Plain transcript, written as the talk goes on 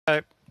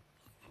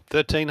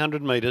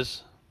1,300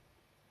 metres.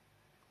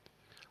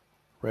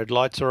 Red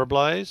lights are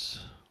ablaze.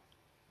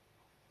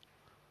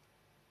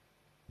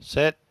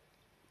 Set.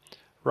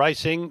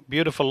 Racing.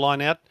 Beautiful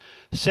line out.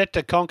 Set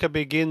to Conquer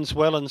begins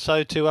well, and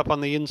so too up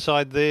on the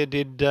inside there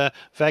did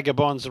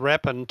Vagabonds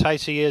Rap, and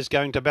Taysier's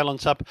going to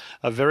balance up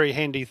a very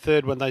handy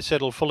third when they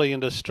settle fully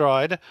into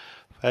stride.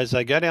 As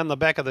they go down the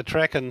back of the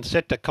track, and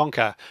Set to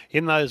Conquer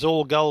in those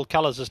all gold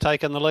colours has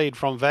taken the lead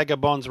from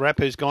Vagabonds Rap,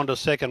 who's gone to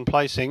second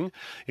placing.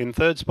 In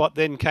third spot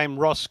then came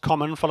Ross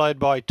Common, followed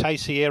by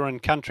Taysier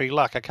and Country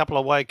Luck. A couple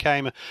away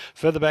came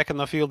further back in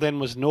the field then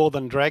was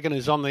Northern Dragon,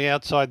 who's on the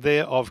outside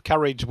there of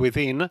Courage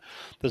Within.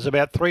 There's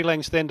about 3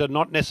 lengths then to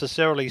Not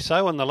Necessarily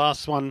So, and the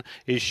last one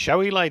is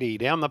Showy Lady.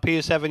 Down the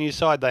Pierce Avenue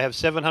side, they have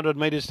 700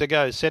 metres to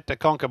go. Set to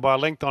Conquer by a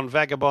length on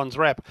Vagabonds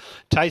Rap.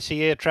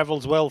 Taysier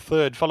travels well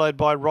third, followed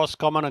by Ross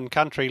Common and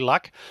Country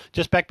Luck.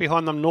 Just back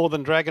behind them,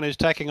 Northern Dragon, who's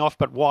taking off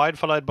but wide,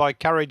 followed by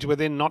Courage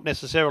Within, Not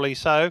Necessarily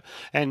So,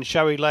 and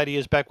Showy Lady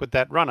is back with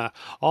that runner.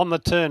 On the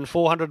turn,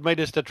 400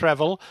 metres to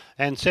travel,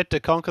 and Set to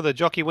Conquer. The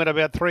jockey went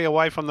about 3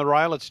 away from the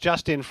rail. It's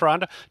just in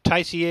front.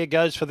 Taysier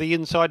goes for the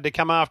inside to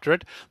come after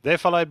it. They're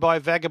followed by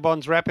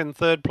Vagabonds Rap in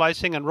third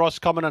placing, and Ross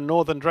Common and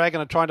Northern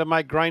Dragon are trying to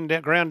make ground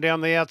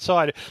down the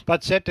outside.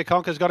 But Set to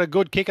Conquer's got a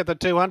good kick at the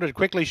 200.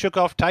 Quickly shook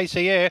off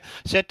Taysier.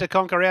 Set to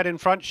Conquer out in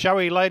front.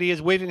 Showy Lady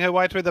is weaving her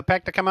way through the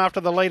pack to come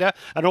after the leader,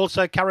 and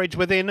also Courage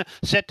Within.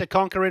 Set to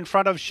Conquer in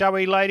front of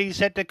Showy Lady.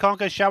 Set to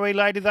Conquer, Showy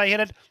Lady, they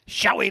hit it.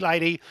 Showy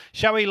Lady.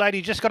 Showy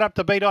Lady just got up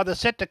to beat either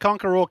Set to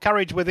Conquer or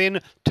Courage Within.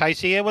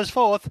 Taysier was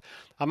fourth.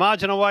 A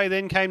margin away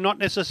then came Not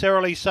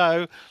Necessarily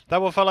So. They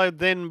were followed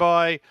then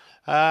by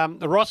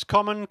Ross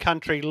Common,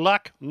 Country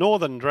Luck,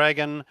 Northern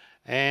Dragon,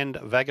 and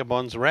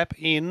Vagabonds Rap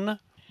in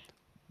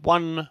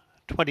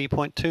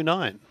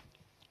 1:20.29.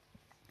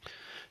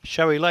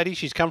 Showy Lady,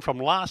 she's come from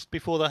last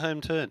before the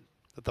home turn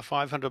at the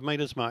 500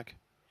 metres mark.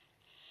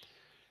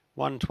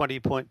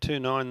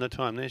 1:20.29 the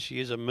time. There she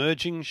is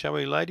emerging,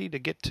 Showy Lady, to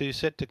get to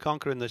Set to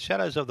Conquer in the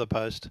shadows of the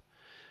post.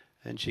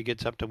 And she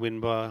gets up to win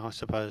by, I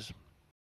suppose,